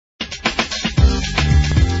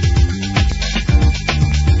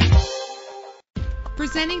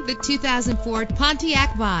Presenting the 2004 Pontiac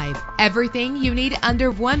Vibe. Everything you need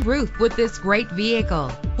under one roof with this great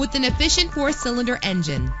vehicle. With an efficient 4-cylinder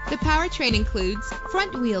engine, the powertrain includes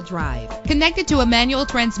front-wheel drive, connected to a manual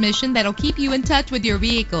transmission that'll keep you in touch with your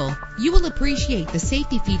vehicle. You will appreciate the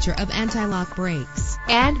safety feature of anti-lock brakes.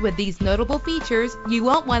 And with these notable features, you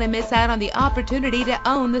won't want to miss out on the opportunity to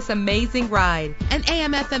own this amazing ride. An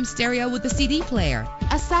AM/FM stereo with a CD player,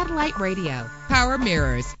 a satellite radio, power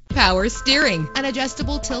mirrors, power steering, an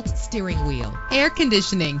adjustable tilt steering wheel, air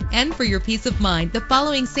conditioning, and for your peace of mind, the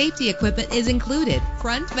following safety equipment is included: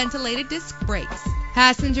 front ventilated disc brakes,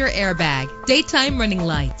 passenger airbag, daytime running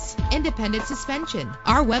lights, independent suspension.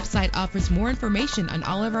 Our website offers more information on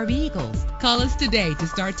all of our vehicles. Call us today to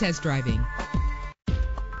start test driving.